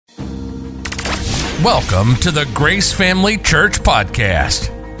Welcome to the Grace Family Church Podcast.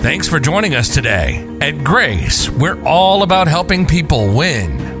 Thanks for joining us today. At Grace, we're all about helping people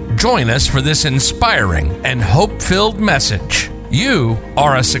win. Join us for this inspiring and hope-filled message. You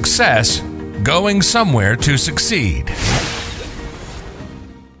are a success going somewhere to succeed.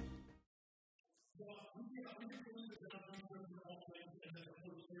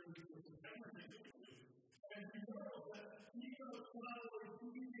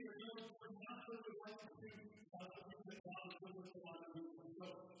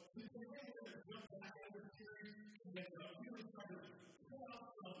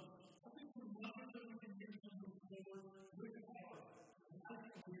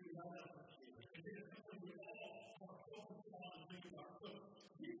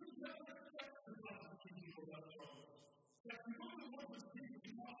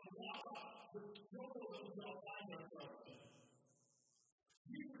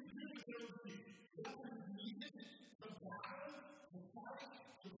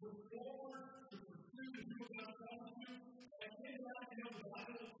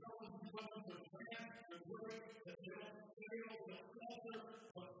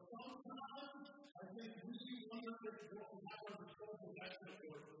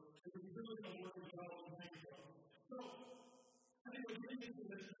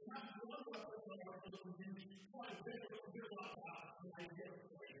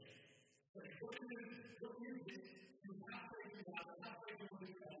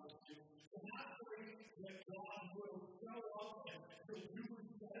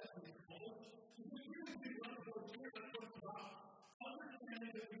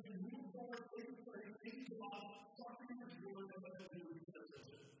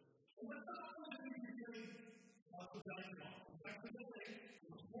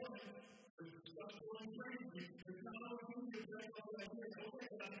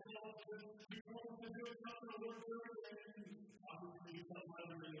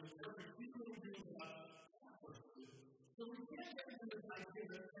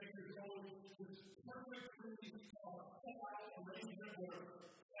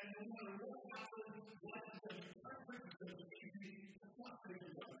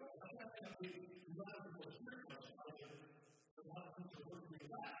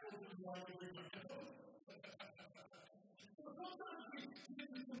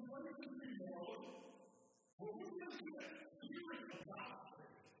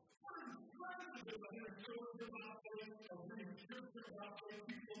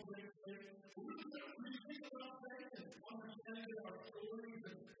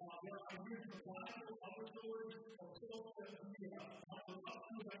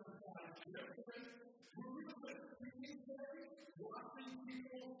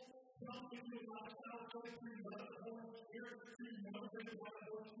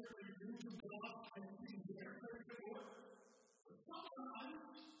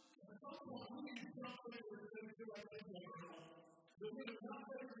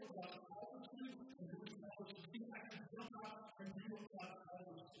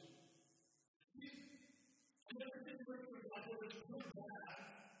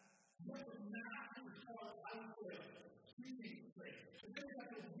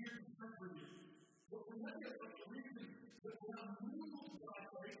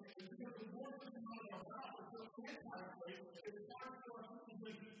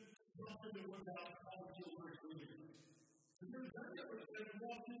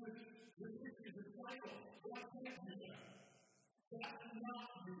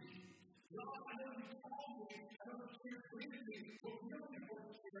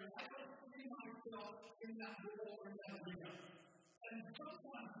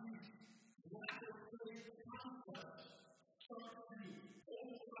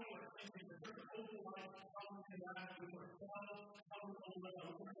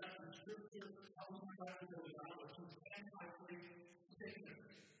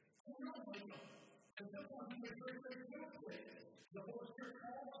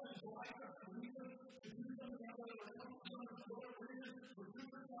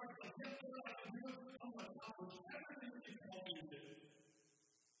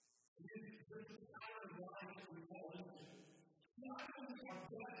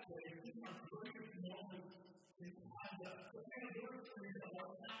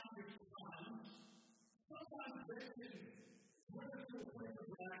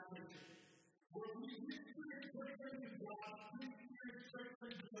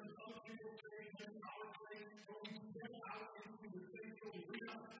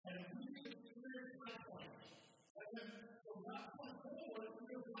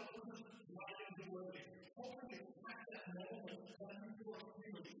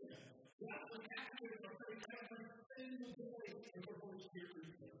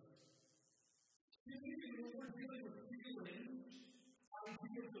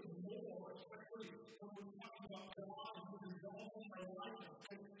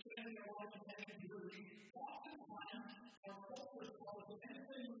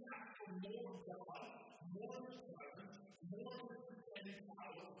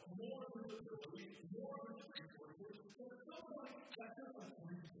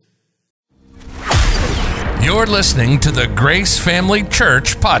 You're listening to the Grace Family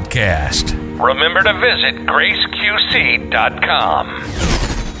Church podcast. Remember to visit graceqc.com.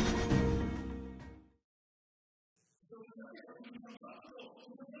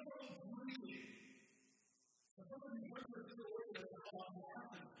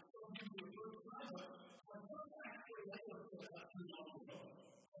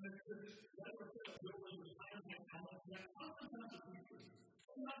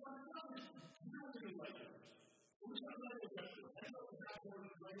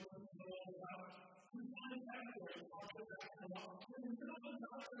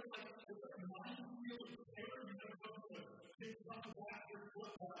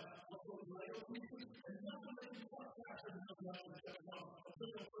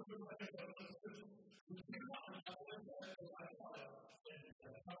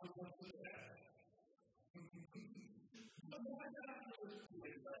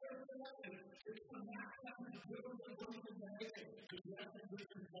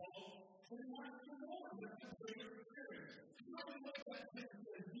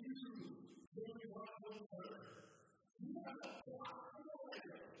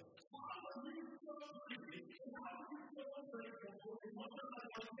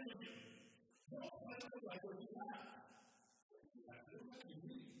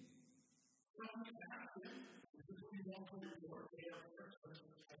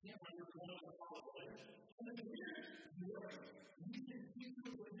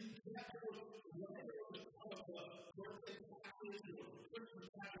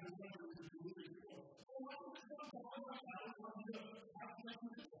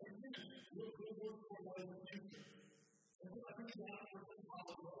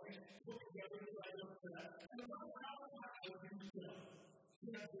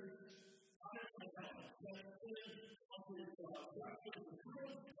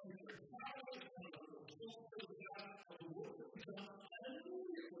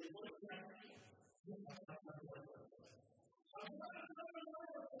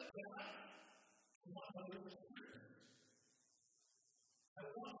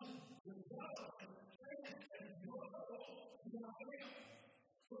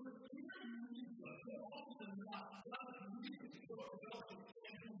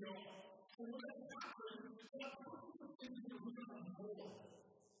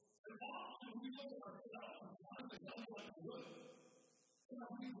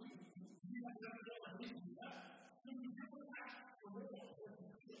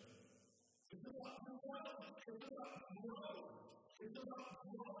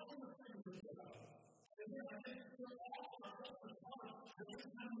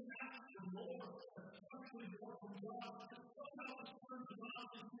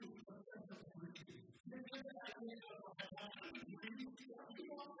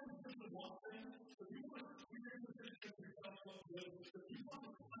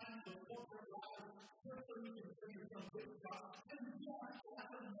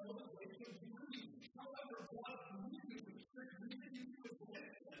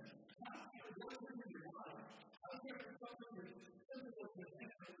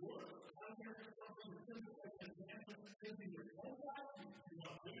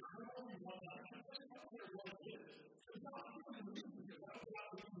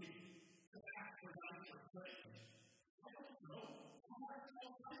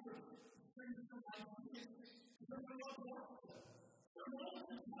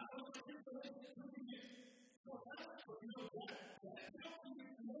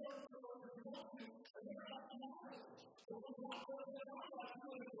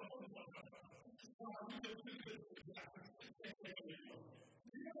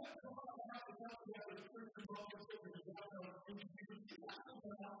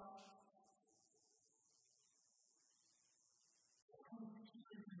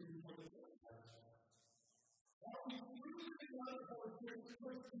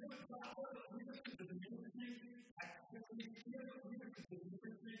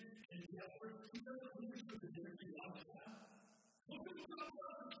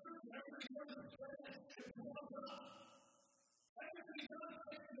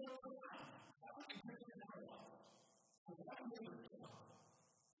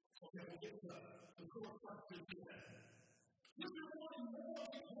 Okay, we'll get to the core question today. If you're wanting more of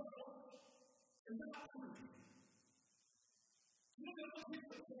God, and you're not free, you're going to keep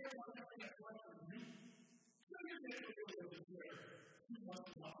the prayer on that question for you. You're going to be able to do this prayer. You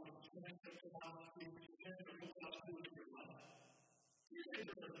must not be transferred to God, you can't do what God is doing in your life. You can't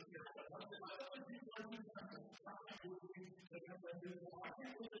do this prayer. I don't think you want to do that. I can't do it. I can't do it. I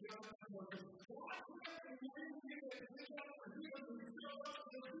can't do it. Well, I can't do it. You can't do it. You can't do it. You can't do it. You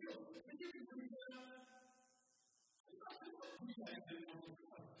can do that. We can't do it.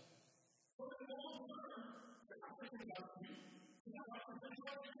 But in the long term, they're not thinking about you. They're not thinking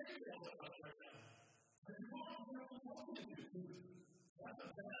about you. They're not thinking about you right now. And you want to know what to do. That's a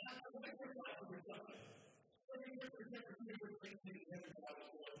bad way to life for yourself. So you get to get to see what things you can do about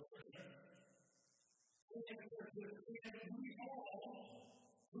it. And we all,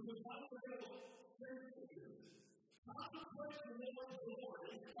 who would not fail, contemplate the Lord's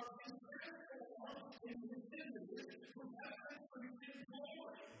glory, are being transformed in His image from heaven to His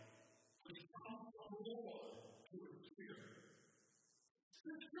glory, which comes from the Lord to His Spirit.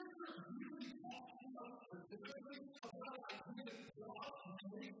 The Scripture really talks specifically about the idea of God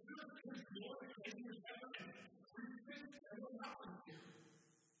and nature, His glory, and His heaven, and everything and what happens here.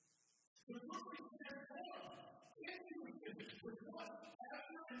 The book is transformed into His image with what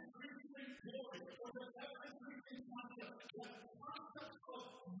ever-increasing glory, or the ever-increasing concept, that concept of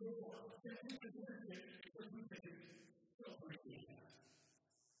more that we can appreciate when we can appreciate that.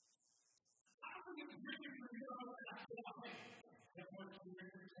 How do you really figure out that why? That what's the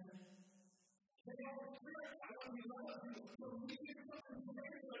reason? They are spirit, I want you to love you. So we get something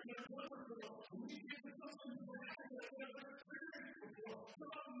greater than they're wonderful. We get something better than they're experienced before. So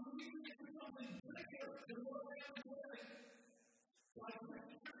we get something bigger than what they are doing. Like the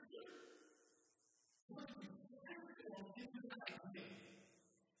Scripture. What's the transform into that idea?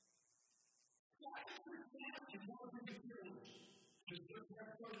 Why is Christianity more than the church? It's just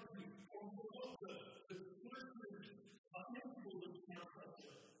that part of the Scriptures influence in our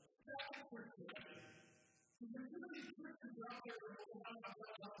culture. That's Christianity. There's too many Christians out there that don't know about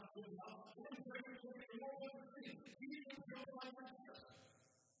God is good enough. One greater than the Lord of the sea. He even built my church.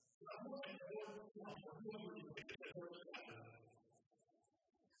 I'm looking at the Lord of whoever you think that Lord is God.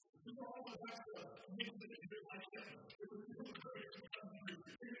 You all have to make the good idea. It was really great to come to you.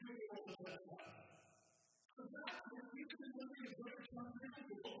 It's really all the best one. So that's what we can look at what is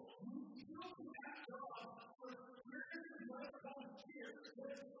unbelievable. We still can ask God for experiences that are volunteer, that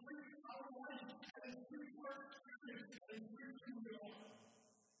is free our life, and is free our experience, and is free who we are.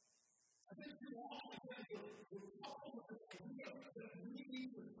 I think you all today will couple with this idea that we need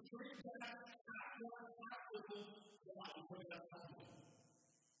to train back our practical life when that's happening.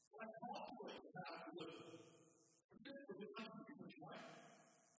 Like always have little. Particularly when I'm doing right,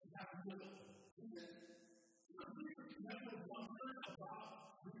 we have little. Some people never wonder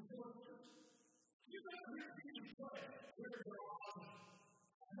about resources. You never hear people say, where they're on.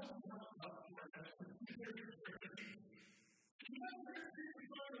 I don't know about that. You never hear people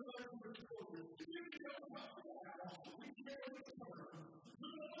talk about resources. You never know about that. We can't return. We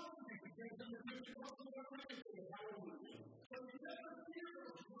don't know because they're just talking about resources. Hallelujah. But you never hear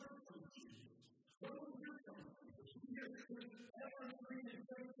those words from Jesus. Those hear from Jesus. You hear ever-increasing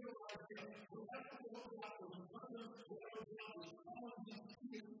spiritual idea. We'll have to look at the abundance of whatever God is calling us to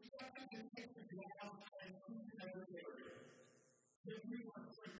do. Second, to take the ground and move in every area. Then we want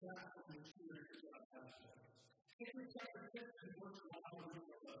to bring back the experience of God has for us. Hebrews chapter 6 and verse 1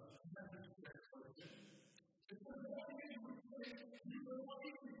 of the message translation. It says, what do you think you will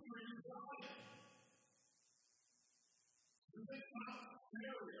wait for your God? The big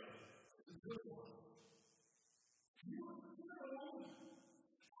scenario is a good one. You were considered alone.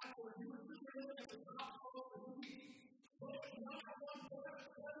 After you were considered at the top of the week, but not one better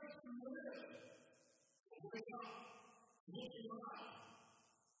place to live. Wake up, look around,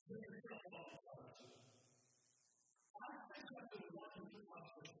 think yourself off the couch. I think that the one who wants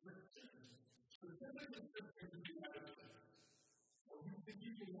to Christians, specifically Christians in the United States, or you think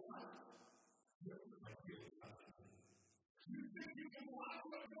you can lie, you have to like feel something. You think you can lie, you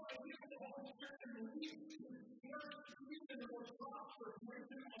have no idea what the Holy Spirit can lead you. You're speaking in a prosperous way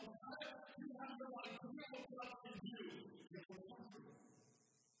to on time. You have no idea what God can do. It will come to you.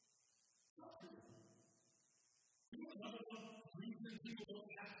 You know another one reason people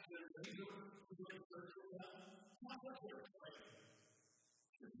don't ask their neighbor to go to church with them? It's not what they're afraid.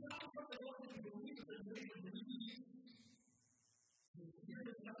 It's not what they want you to believe their neighbor believes. It's here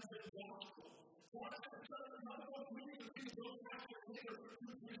to tell their gospel. Why is it that another one reason people don't ask their neighbor to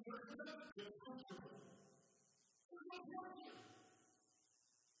go to church with them? They're comfortable. There's no torture.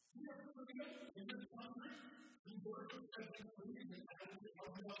 You in this country, we worship as we believe in how we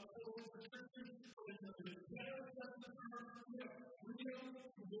talk about civil restrictions, but in the better sense of the term, we have freedom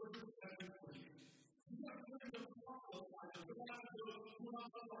to worship as we believe. We have freedom to talk about life, and we have to go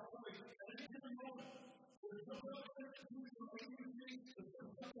to our place at any given moment. There's no other institution or agency that can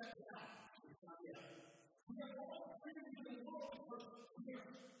shut that down. It's not yet. We have all the freedom in the world because we are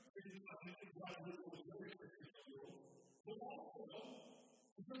created by God with the very world. But also,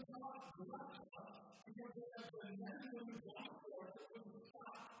 because God blessed us, because we have the message of God for us, it was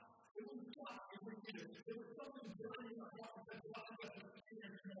God. It was God every year. There was something very in our heart that God had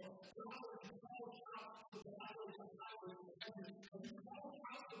experienced. God was called out to the highways and highways of heaven. And we called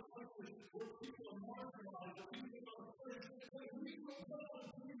out to places where people are marginalized, where people are hurt. When we go down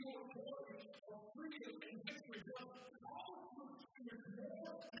to your glory of freedom and victory, God calls us to experience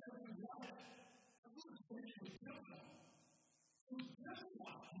more than we wanted. And we were going to tell them. It was just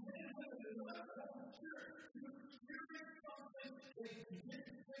one man and another Holy Spirit to experience something they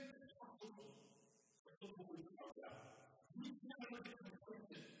didn't think possible. But look what we found out. We never get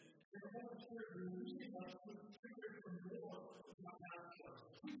conflicted. And the Holy Spirit is leading us to experience the more of God has for us.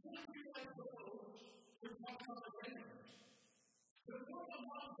 We can't be like those who talk about the rain. There's no one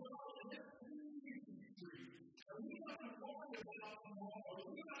wants to go to this street. And we have to worry about tomorrow.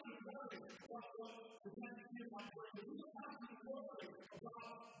 We have to worry about what the next year might bring. We have to worry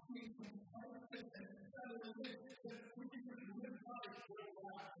about being complacent and settling in that we can live life where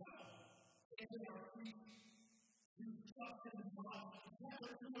we're at now. And our feet, we trust in God.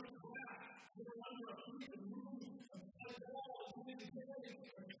 Never too much back. We're under a feet and move and play ball and win the game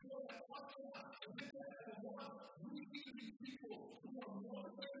and feel that touchdown and get that at once. We need to be people who are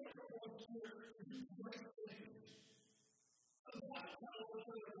motivated for the Holy Spirit to do great things. And that's not what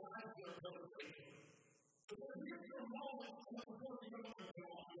their lives are motivated. But here's your moment before you go to the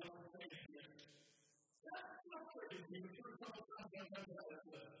law of the faith. That's frustrating me for a couple times I've done that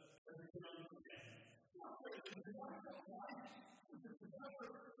as a young man. Frustrating me. Why is that? Why? Because the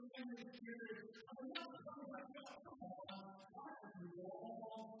pressure of the experience. I'm not talking about God. Come on. Why are you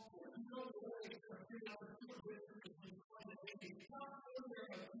wrong? There's no way to figure out the two differences between the two. It's not fair to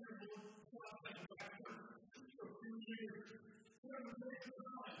have a few process backwards for a few years. We're going to take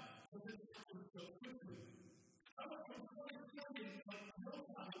some time, but this happens so quickly. I went from 20 like no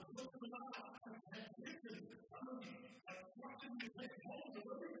time, look them out, and listen, somebody, like, watching me take hold of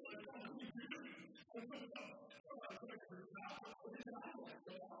everything, like, what do we do? And so, I went for the hour, what did I like?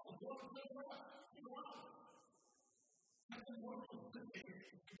 So, I was going to go out, you know what? I didn't want to sit there,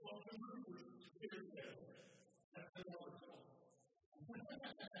 well, the movers, here, there. That's another song.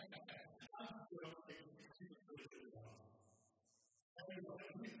 I'm still okay, she's really good at it. And we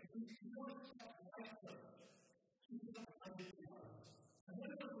want to talk like that. And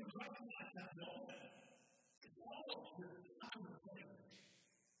whenever we recognize that moment, it's all of this time of prayer.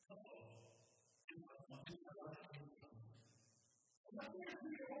 And that's what we are like to do. And that's where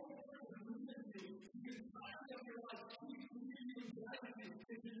we are all trying to move into. You can find out your life, we need to invite you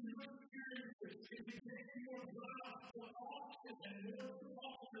into new experiences, into taking your ground, more often and more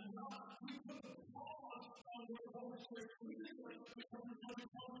often than not. We put the pause on the Holy Spirit. We think like it becomes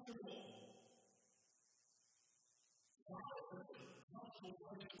uncomfortable. Gospel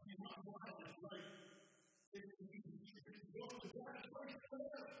righteousness is not violent, right? It's go to that place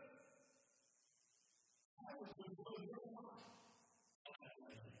there. I was going to go to your heart.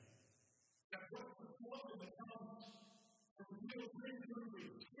 That broke the flow in the tongues and the real things in me.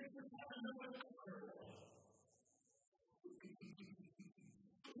 It's the time of the prayer.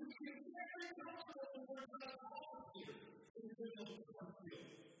 We get very comfortable with that all here in the middle of the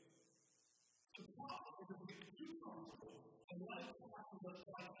field. The problem is we get too comfortable. And life passes us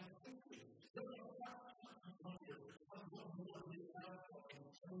by too quickly. There's no practice in wonder of what more we have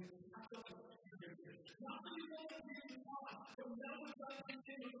and we have to experience it. Not that you want to be in God, but now we've got to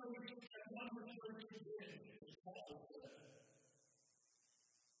continue to and one return to begin. It's Paul said.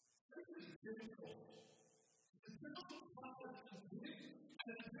 This is difficult. It's a difficult process to live, and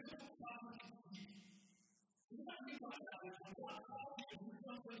it's a difficult process to speak. What I mean by that is when God calls you to do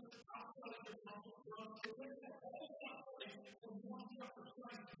something outside of your comfort zone, it takes a whole lot of things from one step of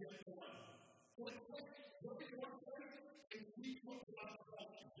strength to get going. What it takes, what it takes, is speak what God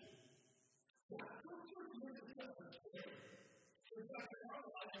calls you to. That's what you're doing to set the stage. In fact, in our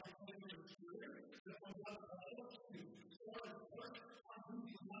life, I'm going to experience that when God calls us to start a church, I'm going to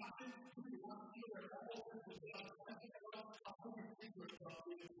be laughing, we want to see their all over God. I think about how many secrets about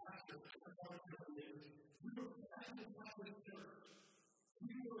being a pastor and how it is. We were planning to have this church.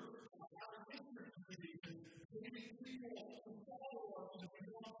 We were having interest meetings and meeting people who follow us and we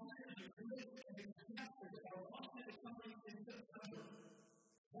want to this and it's connected. I want you to come in September.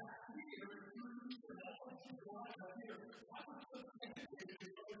 That year, you for that one to go out that year. I was so educated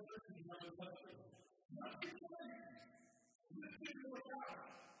in other churches in other countries. Not because this didn't work out.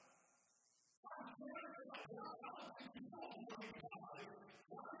 I'm glad about that. I don't think you all work out.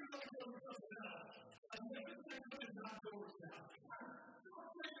 Why are you going to go with something else? I never said put it not doors down. I'm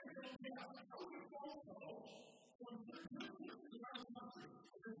afraid to go down. I was a phone call from good churches around the country.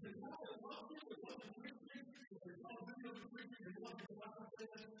 They said, well, they love you. They love the Christian. They love the video preaching. They love the Bible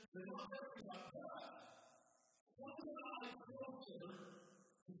study. They love everything like that. One of the eyes closer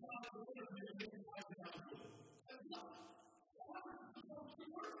to God, the Lord made it make life down good. And look, how is it supposed to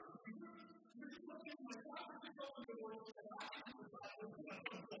work? You're looking at my God to go to the world, and I can decide what I'm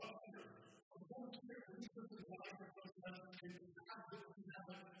going to go up here. I'm going to share with you something that I can understand. It's not good to have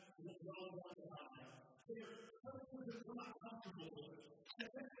it. It's well worth it out there. There are something that we're not comfortable with. And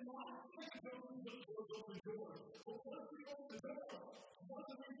there's a lot of things that go through those open doors. But once we open the door, one of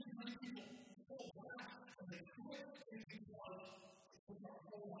the reasons many people pull back and they quit is because it's our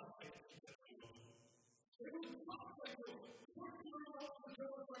whole life basis that we go through. It was not like this. We're doing all the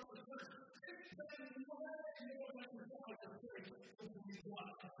doors like the church. It's saying, you know what? You know what? We're not like the church. This is we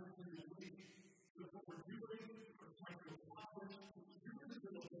want every single week. So what we're doing, we're trying to accomplish, we're doing the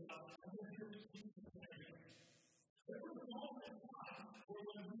little stuff, and we're here to keep the planning. There was a moment in time where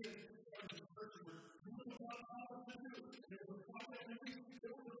when we had started the church, we were doing what God called us to do. There was a project and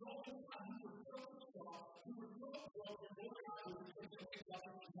there was a moment in time we were so strong, we were so broken, Lord God, we were just saying, God,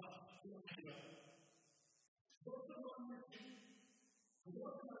 it's not anyway. Those of us who are the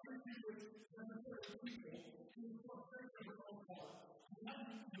Lord God is with cemetery people who are so faithful in their own heart. Now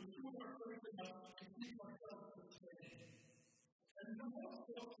the two of our faith enough to keep ourselves sustained. And the most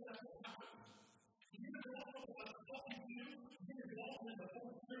folks that will happen. You know what I'm talking to you. You're involved in the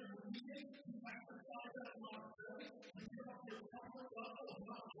whole spiritual meeting. You exercise that in our service. You get up your comfort level of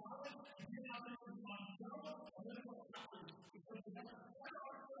not knowledge. You get out of your non-knowledge. And then what happens? Because we have to set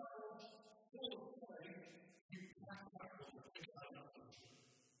ourselves full of faith. You have to have those things out of us.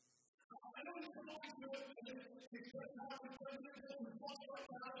 I know it's always good to express how we play this and we talk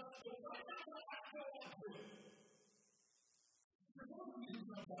about it, but right now I feel like doing it. For those of you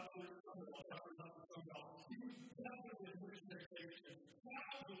who know about this, some of us are not so well. You definitely enrich their station.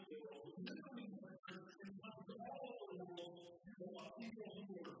 Thousands of people literally in countries all over the world, you know, people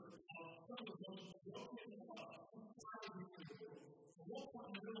who are some of the most broken societies in the world. One part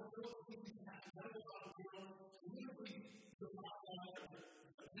in the middle of the world, we have another part of the world, literally the bottom line of it.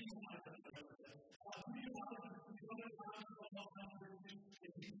 These lines of everything. We want to see what is happening on the country.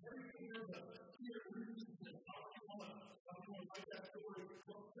 If you very clear that here reasons and how you want to write that story,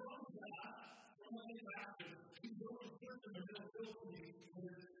 but from that, from the action, we go to church in the middle of the week, and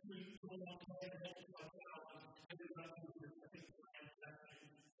there's streets going on and multiple thousands, and there's not going to be a thing for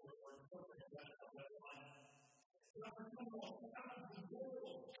transactions or something like that on that line. Now, for some of us, thousands of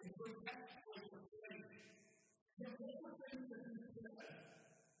world and bring exploits of faith. Yet, one of the things that he said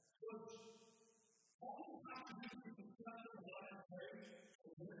was, all you have to do is discuss the life of faith,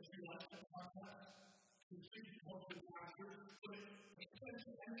 or what you like to talk about, to speak to one of the pastors, but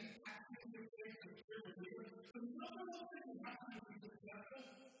especially any activity of faith and spirit leaders, the number one thing you have to do to be successful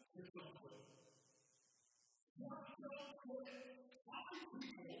is don't quit. Not don't quit. How many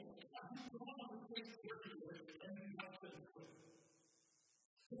people have you gone on the faith spiritually and you have to quit?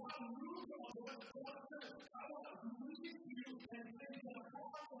 So I'm moving on what God says. I want to lead you and things that are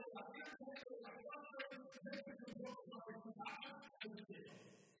powerful, like irritating, like frustrating, making you look like compassion and faith.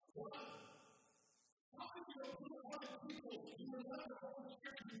 What? How many of you are people who are let the Holy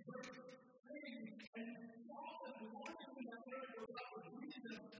Spirit be very saved and often the one thing that they go out with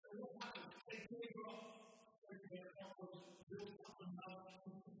reason and what happens? They gave up. Their heart was built up enough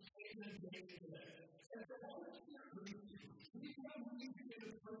to sustain and make it today. And the Holy Spirit leads you. He doesn't lead you in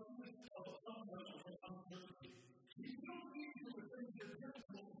the process of unknown and uncertainty. He don't lead you with things that are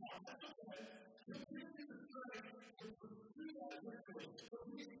difficult and hard. That's okay. He'll give you the strength to pursue that victory. But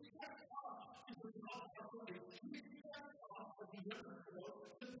we expect us to resolve our faith. We expect us to be ready for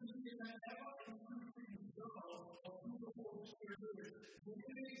it. Just to be in that ever-increasing zone of who the Holy Spirit is.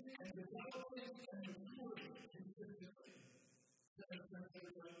 Believing and developing and maturing consistently. Does that make sense,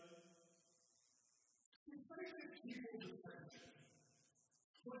 everybody? We face it people distinction.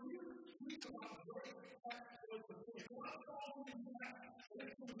 When you speak about great exploits of faith, we're not calling you that.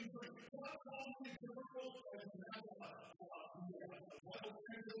 It's going to be great. We're not calling you miracles as an ally. What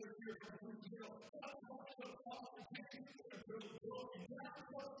is over here from Brazil? That's what the apostle came to the book in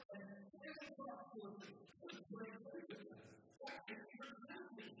Africa and in the prosperity. It's great wickedness. That is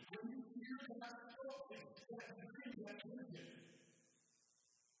presented when you see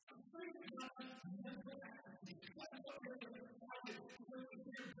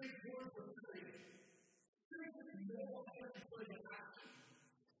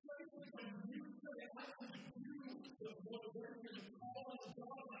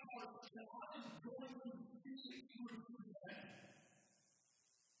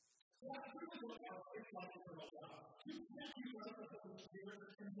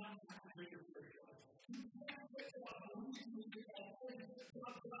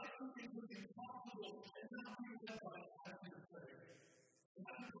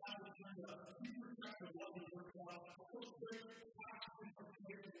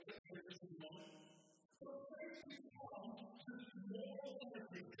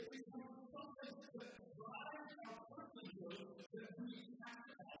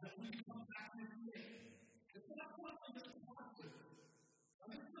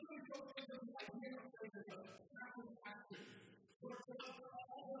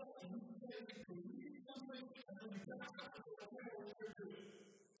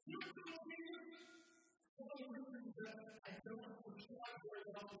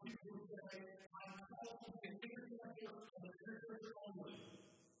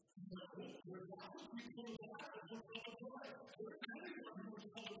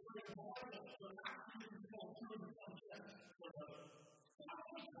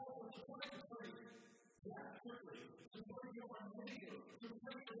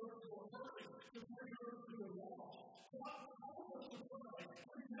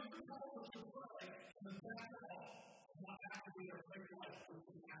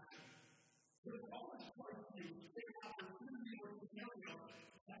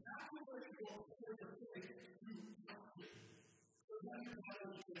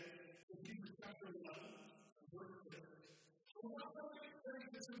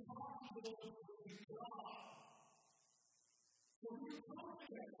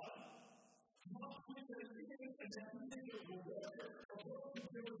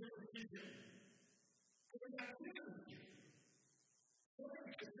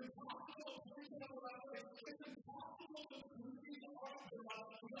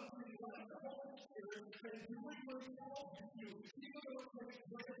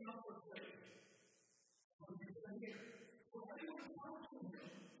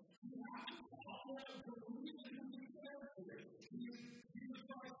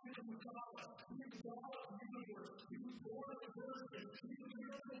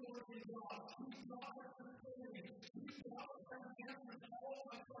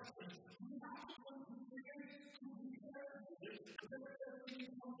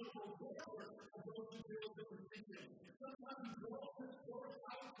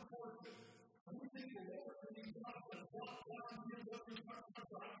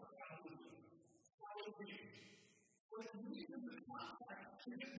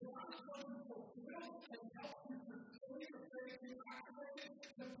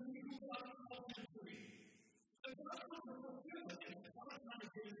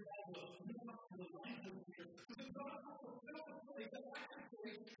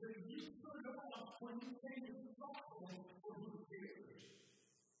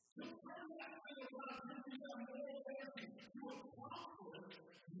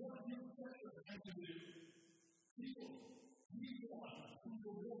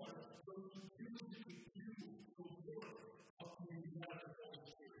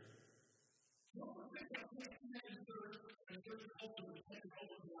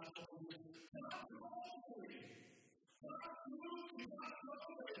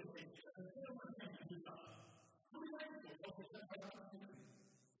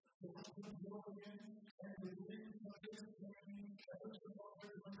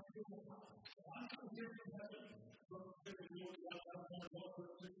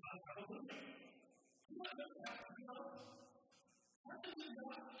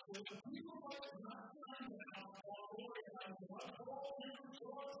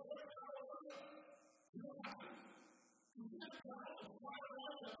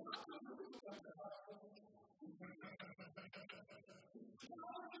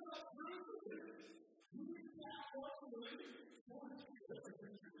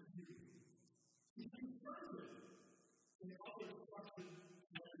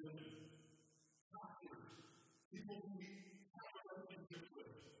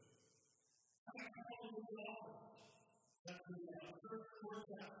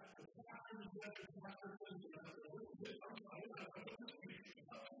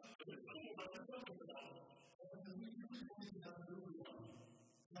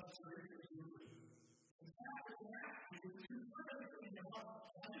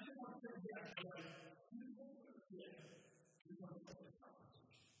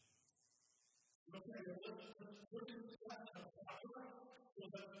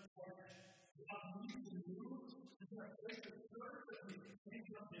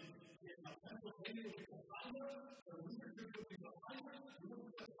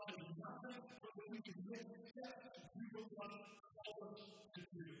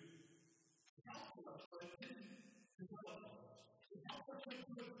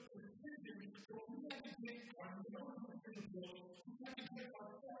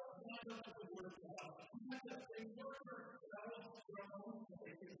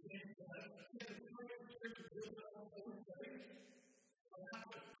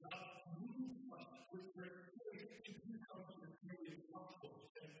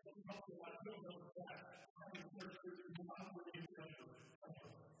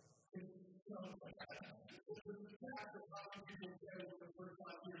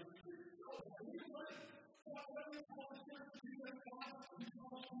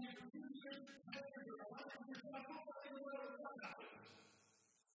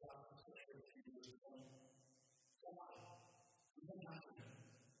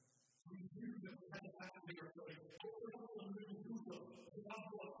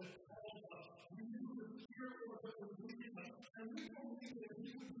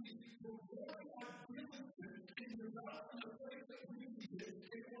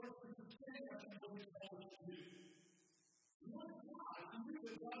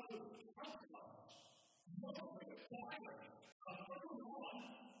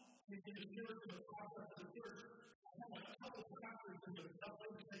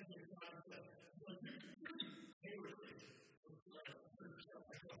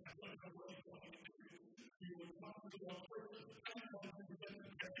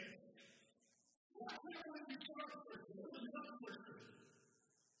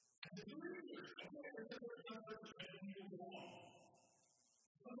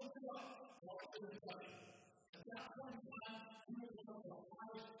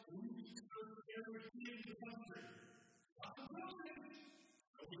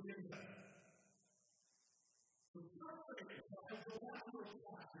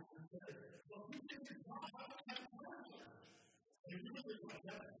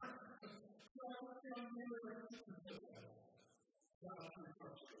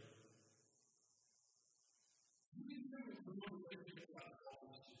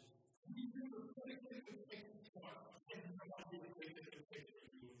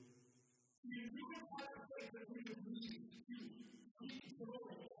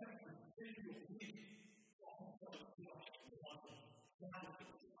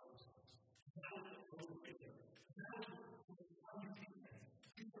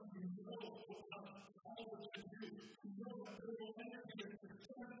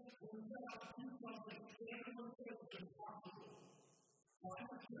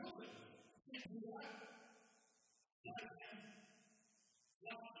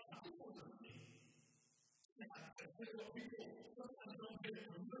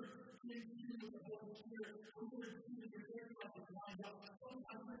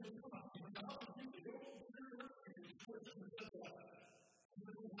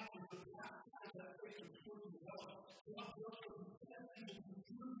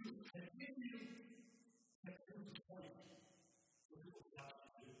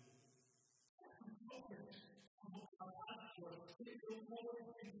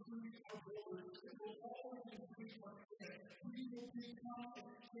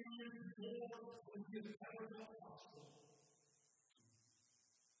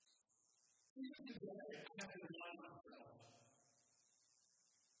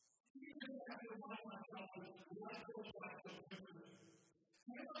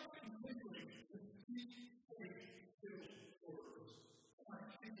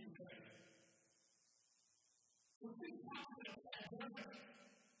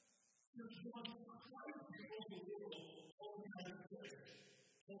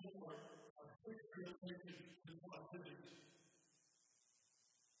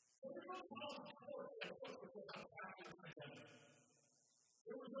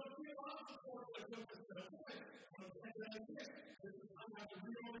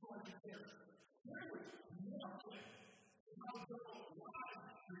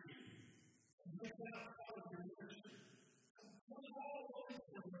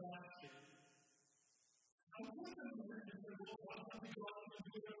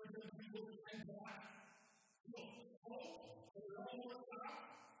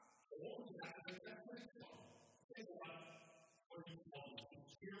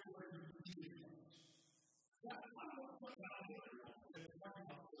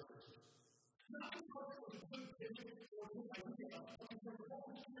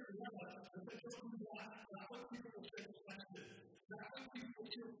what people will say expensive. Not what people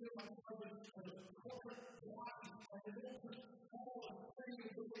will feel like others are the corporate body of the open all of things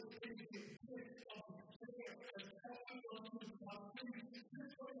the way things get quick of the prayer and helping on to the things.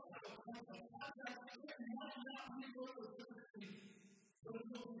 This way I have a point of contact. It might not be what was physically, but it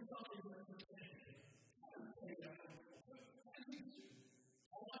will be something that's the same. I would say that. I need to.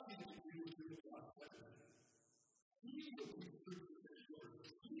 All I need to do is do what God says. He will be true to his word.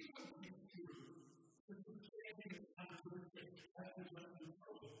 He will be true to the standing and uncertainty as we let them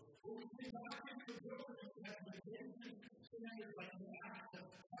go. When we see God in the building that the nation standards like the access,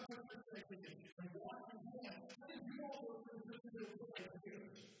 ever protecting it, and watching him, how did you all those things that you do right here?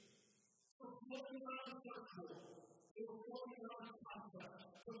 So floating around the circle, they were floating around the concept,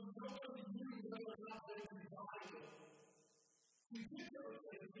 so nobody knew whether or not they could buy it. We did those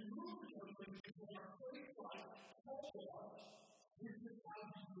things, we moved those things because our faith life told us this is how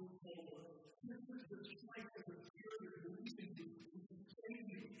we move forward. This is the strength of the Spirit that leading you and sustaining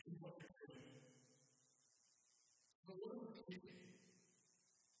you in what you're doing. So what are we speaking?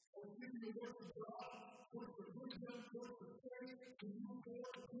 We're speaking the words of God, words of wisdom, words of faith, to move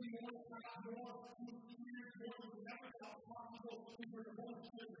forward, to be more, not more, to experience more than we ever thought possible, to bring a one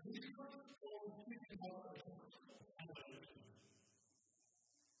spirit of believer, or we're speaking about others.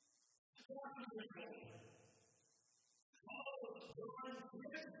 What is the goal? All of the divine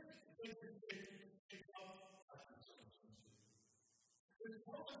gifts that you take up as a substance. This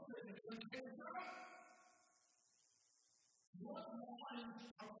public thing is when they come, what minds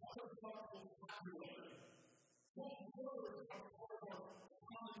are part of our vocabulary? What words are part of our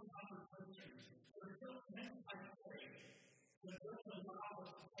common conversations? They're just meant by faith that doesn't allow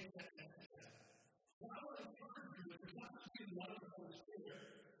us to take that next step. What I would encourage you is not to be one of those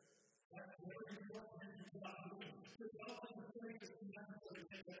here. That's very important thing to God doing. Developing the faith that you necessarily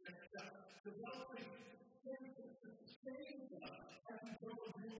take that next step. Developing faith that sustains us as you go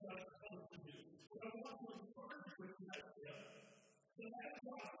and do what God has called to do. But I want to encourage you with that step. So that's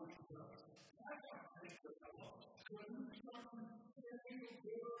why we do that. That's our faith develops. When we start to say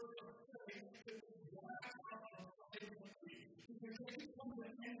the word of faith, it's last up on something like this. Because when we come to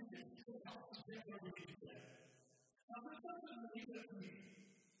an ending, it helps us get where we need to get. Now, this doesn't mean that we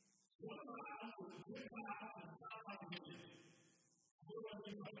what about with a good house and not like music? What about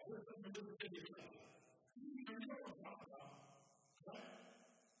you like wisdom and good video stuff? You know what I'm talking about, right?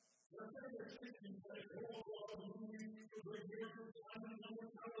 Let's say they're speaking and say, oh, God, the movie, the great miracle, I'm in the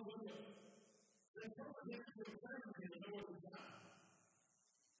Lord, hallelujah. Then come and get to your family and know what it's done.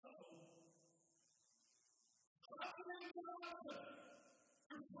 Uh-oh. Stop the name of God.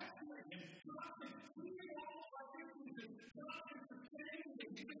 Reflecting and stopping, cleaning all our weaknesses, stopping, sustaining,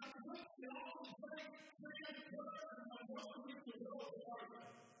 and giving us lift and all the strength, bringing us word, and I know we can go farther.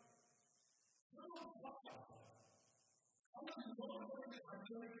 No one's talking about that. I want to go on with my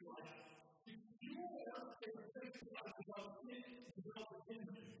journey life. If you are a faith God developing in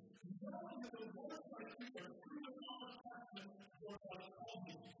me, knowing that the words I speak are true and honest testament to what God has called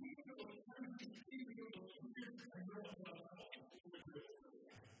me, even though it's crazy, even though it's weird, I know what God has called me to do.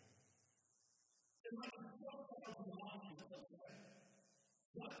 It might be so far beyond you in some way.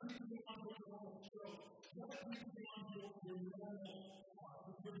 What is beyond your normal stroke? What is beyond your normal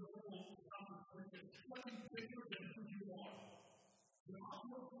conversation? What is bigger than who you are? The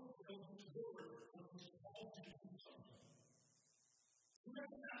outlook of His Word was His call to do something. So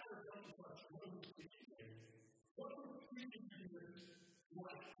that's not a dumb question. What are we speaking to? What are we speaking to is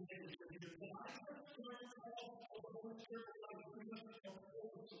life today? Because the life of the call of the Holy Spirit God is bringing us to a full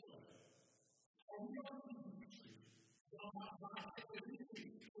discipline. Are we on the YouTube? Well, not by the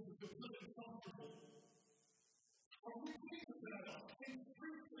YouTube, which is good and comfortable. Are we thinking about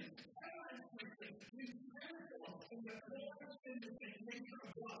increasing, ever-increasing, these transforms in the fullness and the nature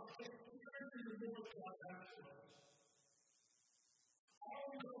of God, experiencing the more of God has to us? Are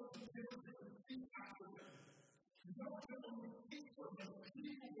we going to diligently seek after them? Know that when we seek for them,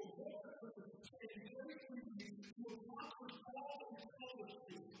 people will walk with us and encourage me to accomplish all that He's called us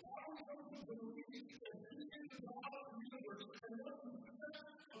to. Are we going to believe that He is the God of the universe and what He says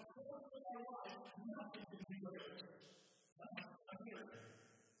of course in our life, nothing can be greater? I'm here.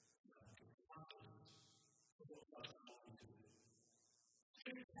 Confidence of what God has called me to.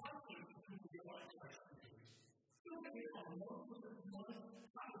 It's confidence in who we are in Christ Jesus. Still maybe on most of this moment,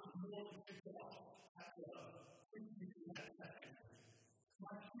 I was more than picked off after thinking that second.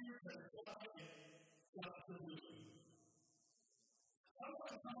 My fears had stopped me, not the wisdom. I want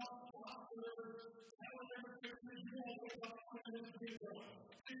to come up with words, elevator pictures, you all wake up and this be going.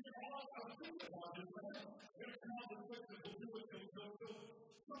 It's all I think about it, right? There's some other quick that will do it, they'll go.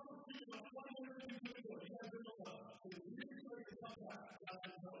 Some people are 20 minutes into it, you have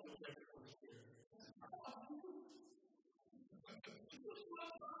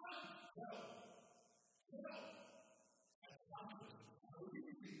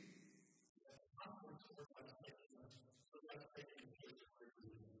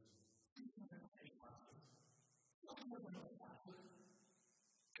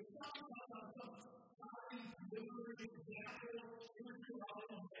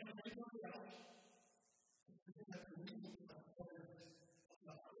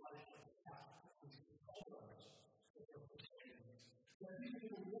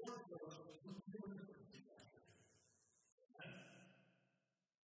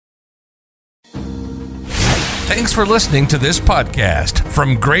Thanks for listening to this podcast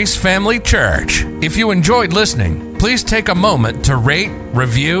from Grace Family Church. If you enjoyed listening, please take a moment to rate,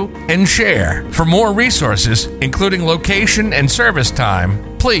 review, and share. For more resources, including location and service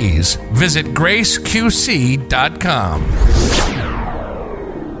time, please visit graceqc.com.